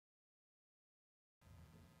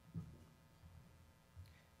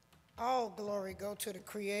All glory go to the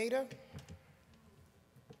Creator.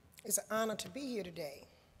 It's an honor to be here today.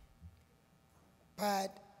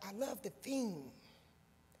 But I love the theme,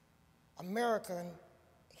 American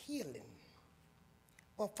healing.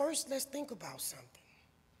 Well, first, let's think about something.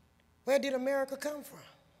 Where did America come from?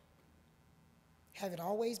 Have it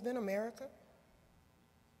always been America?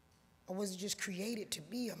 Or was it just created to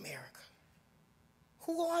be America?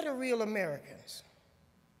 Who are the real Americans?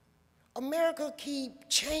 America keep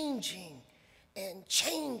changing and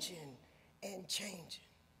changing and changing.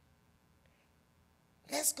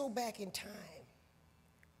 Let's go back in time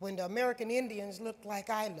when the American Indians looked like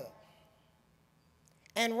I look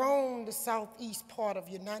and roamed the southeast part of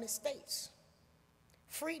the United States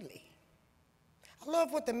freely. I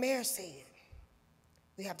love what the mayor said.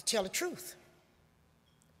 We have to tell the truth.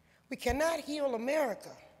 We cannot heal America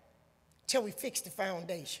till we fix the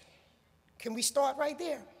foundation. Can we start right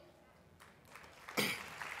there?